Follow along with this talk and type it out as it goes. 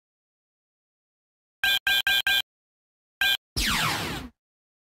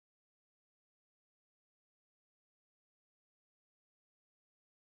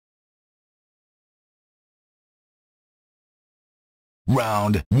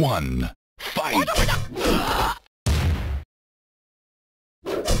Round 1. Fight!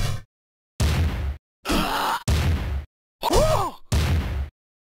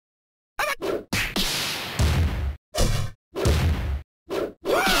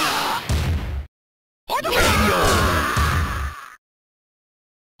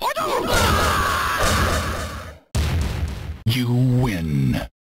 You win.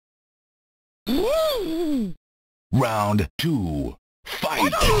 Round 2.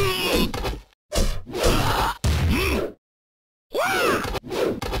 Fight!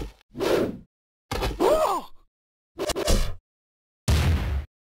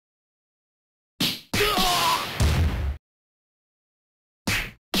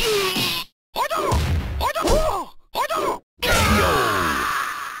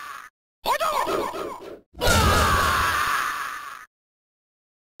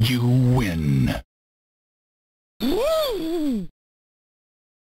 You win.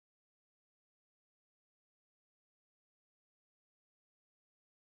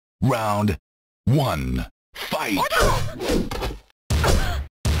 Round 1. Fight!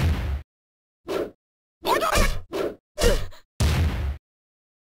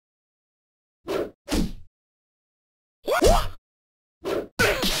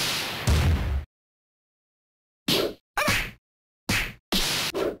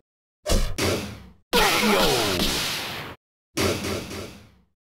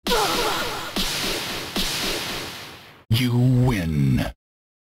 You win.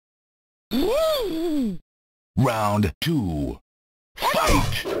 Round 2.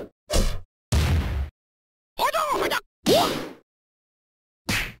 Fight!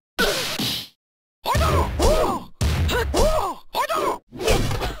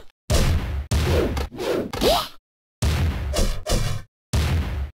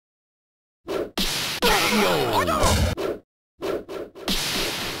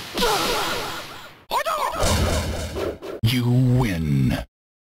 You win.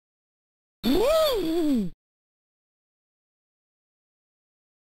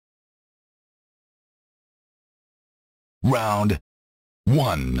 Round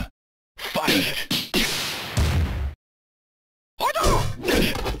 1. Fight!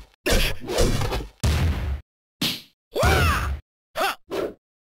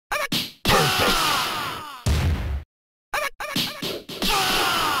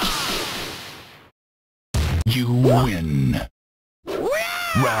 You win.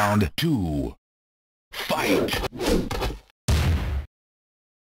 Round 2. Fight!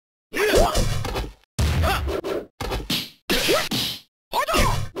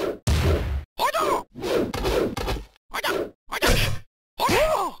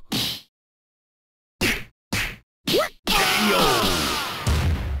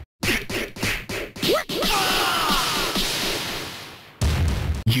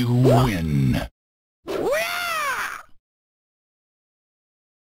 You win.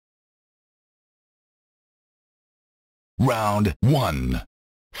 Round 1.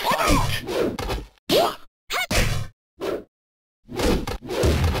 Fight!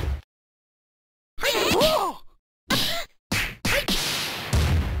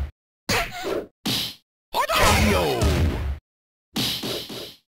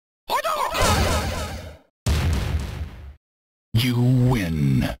 You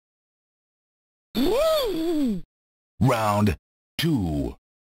win. Round 2.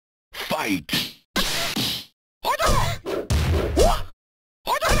 Fight!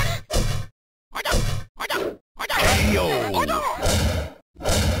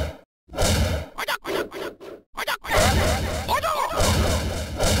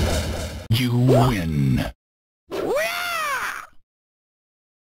 You win.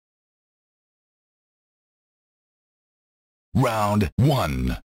 Round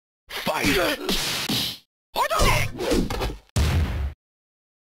 1. Fight!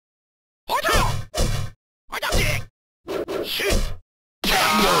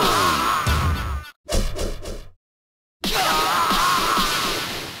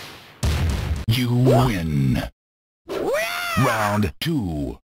 You win. Round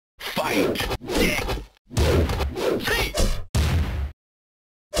 2. Fight!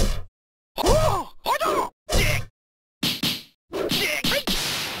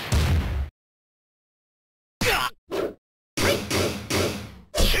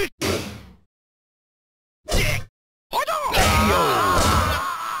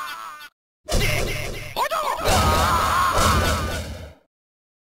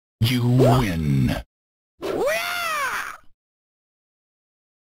 You win.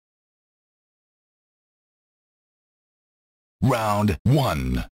 Round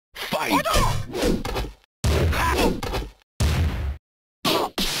 1. Fight!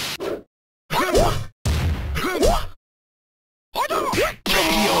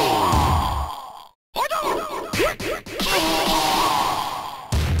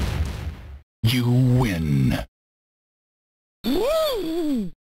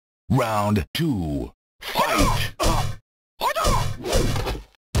 Round 2. Fight!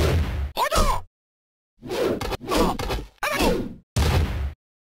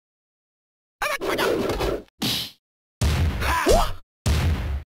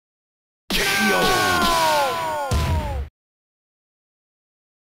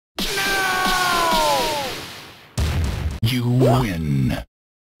 You win.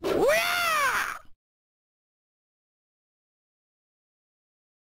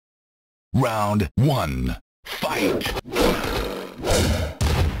 Round 1. Fight!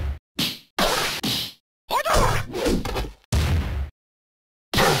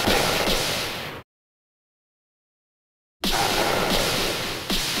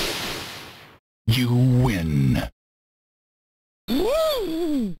 You win.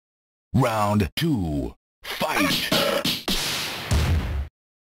 Round 2. Fight!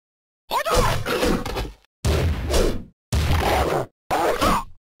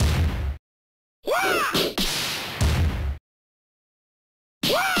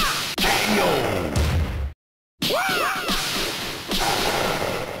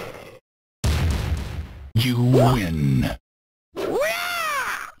 You win.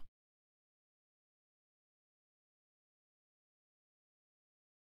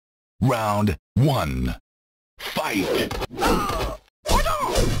 Round 1. Fight!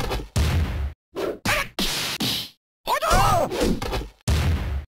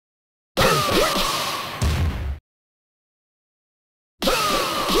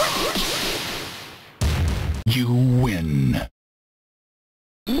 You win.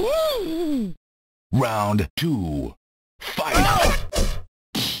 Round 2. Fight!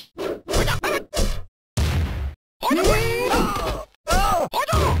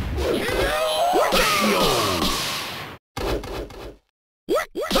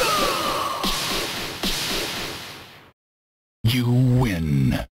 You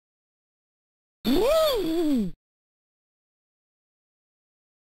win.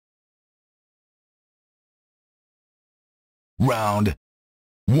 Round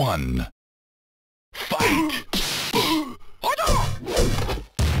 1. Fight!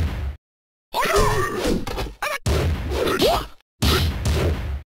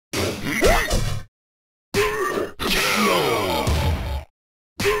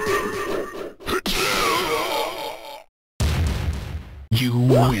 You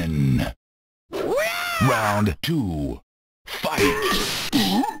win. Round 2. Fight!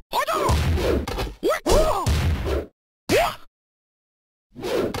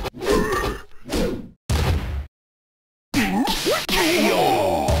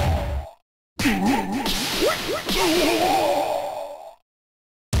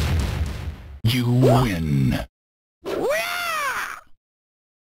 You win.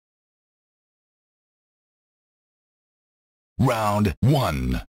 Round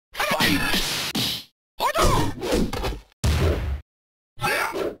 1. Fight!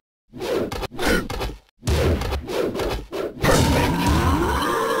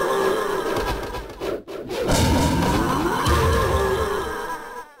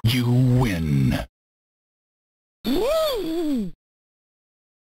 You win.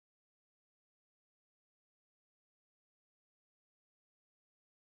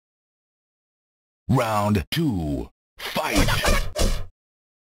 Round 2. Fight!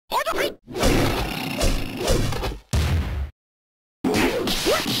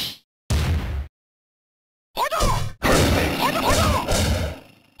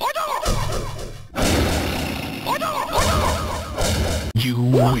 You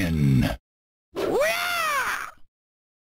win.